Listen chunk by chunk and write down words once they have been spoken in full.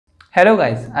Hello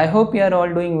guys, I hope you are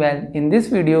all doing well. In this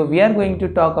video, we are going to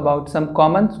talk about some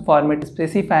common format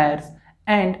specifiers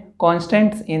and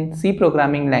constants in C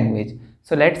programming language.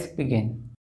 So let's begin.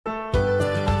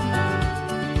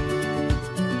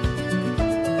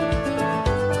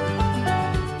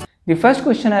 The first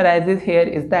question arises here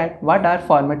is that what are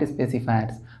format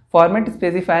specifiers? Format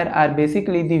specifiers are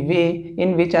basically the way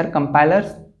in which our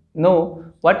compilers know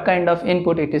what kind of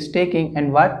input it is taking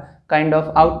and what kind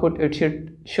of output it should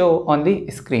show on the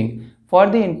screen. For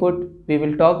the input we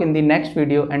will talk in the next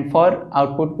video, and for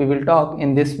output we will talk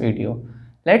in this video.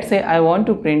 Let's say I want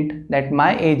to print that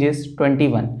my age is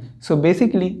 21. So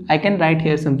basically I can write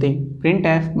here something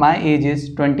printf my age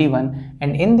is 21,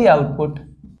 and in the output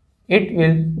it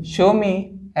will show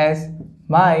me as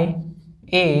my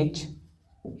age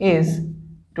is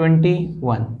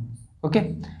 21.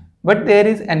 Okay, but there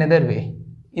is another way.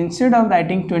 Instead of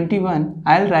writing 21,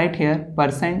 I'll write here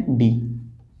 %d,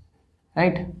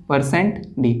 right?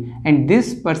 %d, and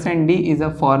this %d is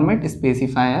a format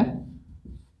specifier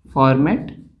for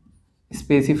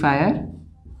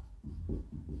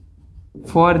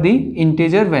the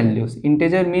integer values.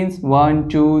 Integer means 1,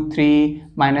 2, 3,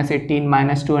 -18,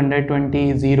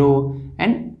 -220, 0,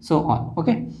 and so on.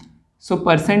 Okay, so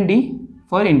 %d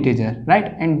for integer,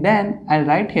 right? And then I'll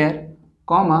write here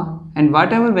comma and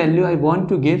whatever value I want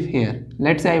to give here.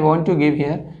 Let's say I want to give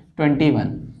here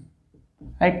 21,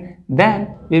 right? Then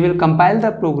we will compile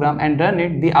the program and run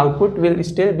it. The output will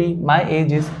still be my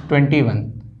age is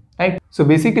 21, right? So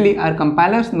basically our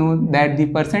compilers know that the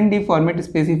 %d format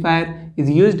specifier is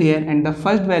used here, and the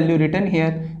first value written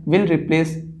here will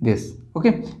replace this.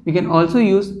 Okay, we can also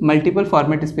use multiple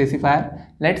format specifier.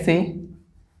 Let's say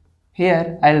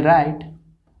here I'll write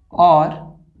or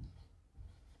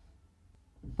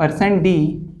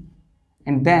 %d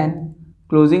and then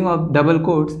closing of double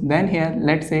quotes, then here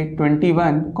let's say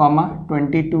 21,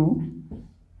 22,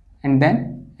 and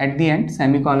then at the end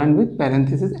semicolon with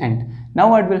parenthesis end. Now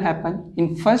what will happen?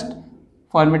 In first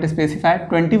format specifier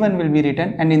 21 will be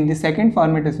written, and in the second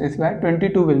format specifier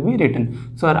 22 will be written.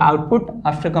 So our output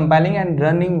after compiling and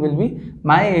running will be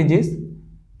my age is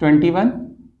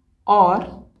 21 or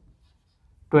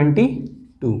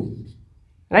 22,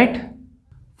 right?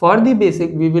 For the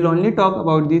basic, we will only talk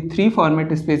about the three format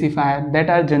specifiers that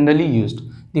are generally used.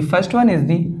 The first one is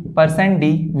the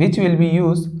 %d, which will be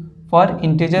used for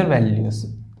integer values.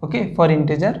 Okay, for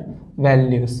integer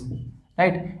values,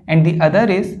 right? And the other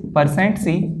is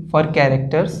 %c for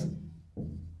characters,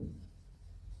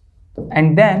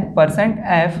 and then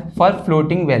 %f for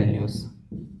floating values.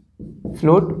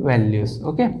 Float values.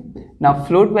 Okay. Now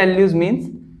float values means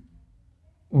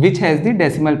which has the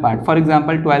decimal part, for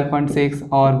example 12.6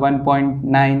 or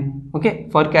 1.9. okay,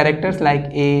 for characters like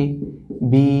a,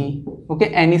 b, okay,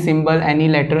 any symbol, any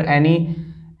letter, any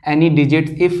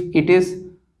digits, if it is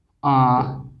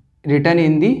written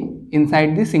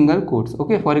inside the single quotes.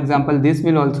 Okay, for example this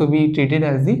will also be treated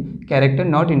as the character,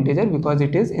 not integer, because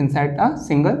it is inside a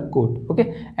single quote.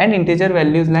 Okay, and integer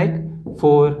values like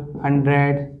 4,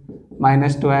 100,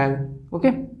 -12.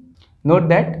 okay, note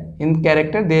that in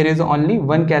character there is only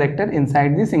one character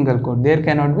inside the single quote. There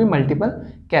cannot be multiple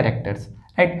characters,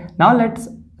 right? Now let's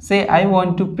say I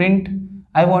want to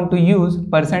use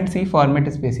 %c format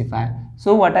specifier.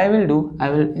 So what I will do, I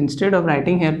will, instead of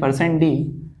writing here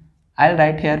 %d, I'll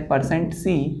write here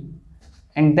 %c,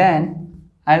 and then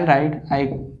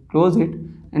I close it,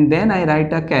 and then I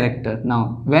write a character.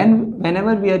 Now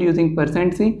whenever we are using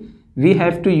 %c, we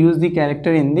have to use the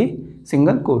character in the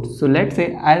single quotes. So let's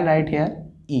say I'll write here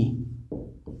e,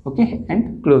 okay,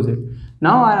 and close it.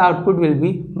 Now our output will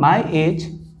be my age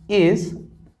is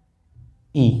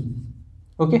e.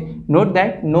 Okay, note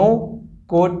that no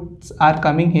quotes are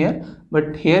coming here,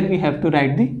 but here we have to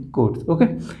write the quotes.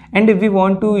 Okay, and if we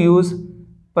want to use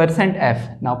 %f,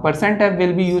 now %f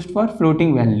will be used for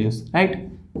floating values, right?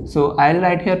 So I'll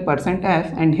write here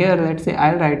 %f, and here let's say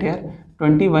I'll write here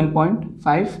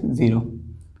 21.50.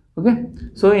 okay,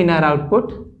 so in our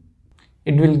output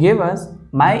it will give us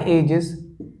my age is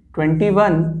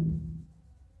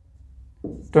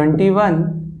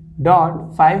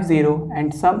 21.50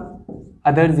 and some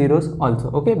other zeros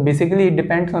also. Okay, basically it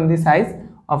depends on the size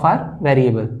of our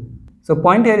variable. So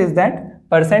point here is that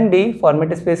 %d format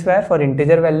specifier for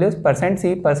integer values,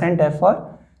 %c, %f for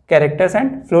characters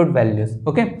and float values.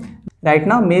 Okay, right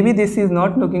now maybe this is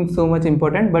not looking so much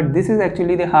important, but this is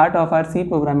actually the heart of our C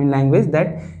programming language,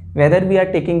 that whether we are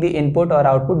taking the input or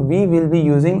output, we will be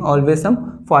using always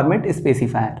some format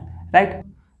specifier, right?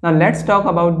 Now let's talk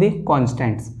about the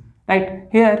constants, right?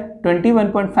 Here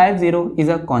 21.50 is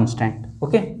a constant,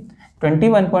 okay,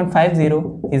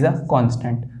 21.50 is a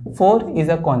constant, 4 is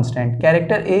a constant,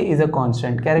 character A is a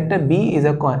constant, character B is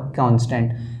a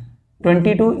constant,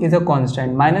 22 is a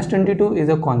constant, minus 22 is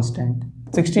a constant,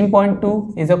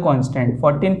 16.2 is a constant,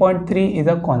 14.3 is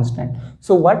a constant.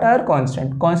 So what are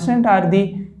constant? Constant are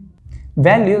the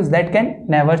values that can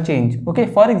never change. Okay,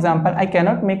 for example, I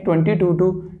cannot make 22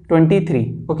 to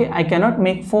 23. Okay, I cannot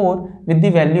make 4 with the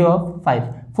value of 5.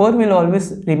 4 will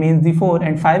always remain the 4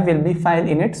 and 5 will be 5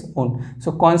 in its own.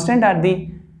 So constant are the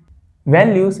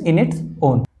values in its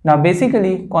own. Now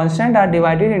basically constant are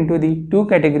divided into the two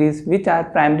categories, which are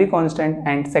primary constant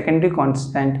and secondary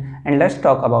constant, and let's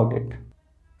talk about it.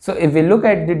 So if we look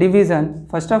at the division,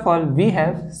 first of all we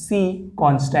have C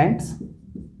constants,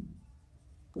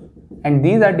 and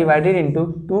these are divided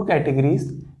into two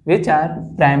categories, which are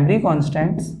primary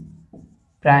constants,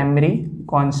 primary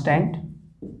constant,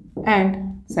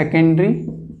 and secondary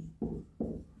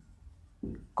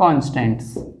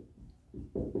constants.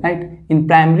 Right, in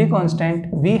primary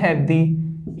constant we have the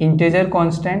integer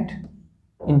constant,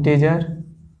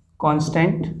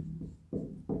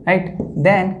 right,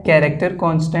 then character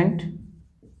constant,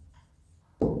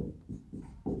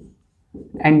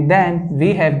 and then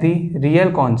we have the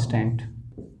real constant.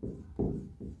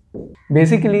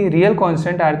 Basically real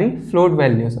constant are the float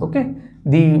values, okay,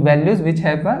 the values which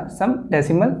have some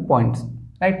decimal points,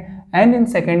 right. And in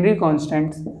secondary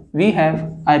constants we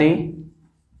have array,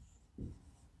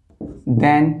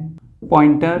 then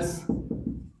pointers,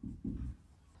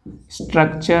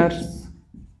 structures,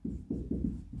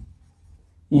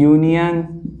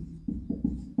 union,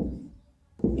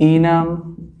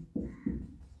 enum,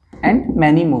 and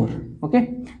many more.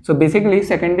 Okay, so basically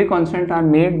secondary constant are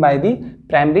made by the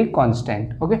primary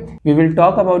constant. Okay, we will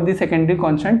talk about the secondary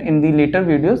constant in the later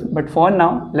videos, but for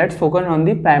now let's focus on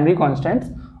the primary constants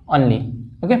only.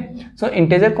 Okay, so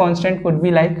integer constant could be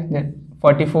like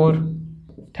 44,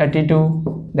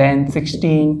 32, then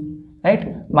 16,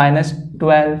 right, minus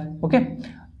 12, okay,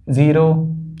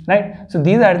 0, right. So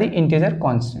these are the integer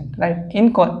constant, right.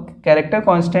 In character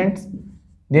constants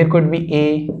there could be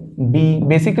A, B,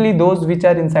 basically those which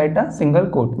are inside a single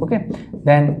quote, okay,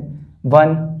 then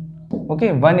 1,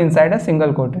 okay, 1 inside a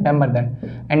single quote, remember that,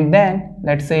 and then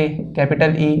let's say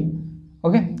capital E,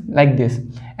 okay, like this.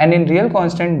 And in real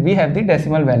constant we have the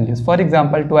decimal values, for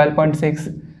example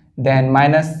 12.6, then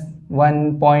minus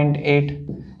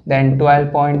 1.8, then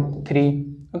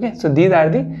 12.3, okay. So these are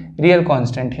the real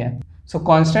constant here. So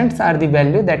constants are the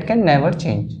value that can never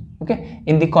change. Okay,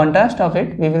 in the contrast of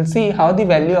it we will see how the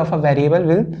value of a variable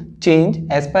will change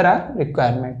as per our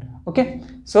requirement. Okay,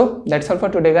 so that's all for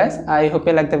today guys. I hope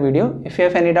you like the video. If you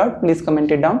have any doubt, please comment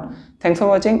it down. Thanks for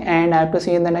watching, and I have to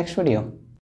see you in the next video.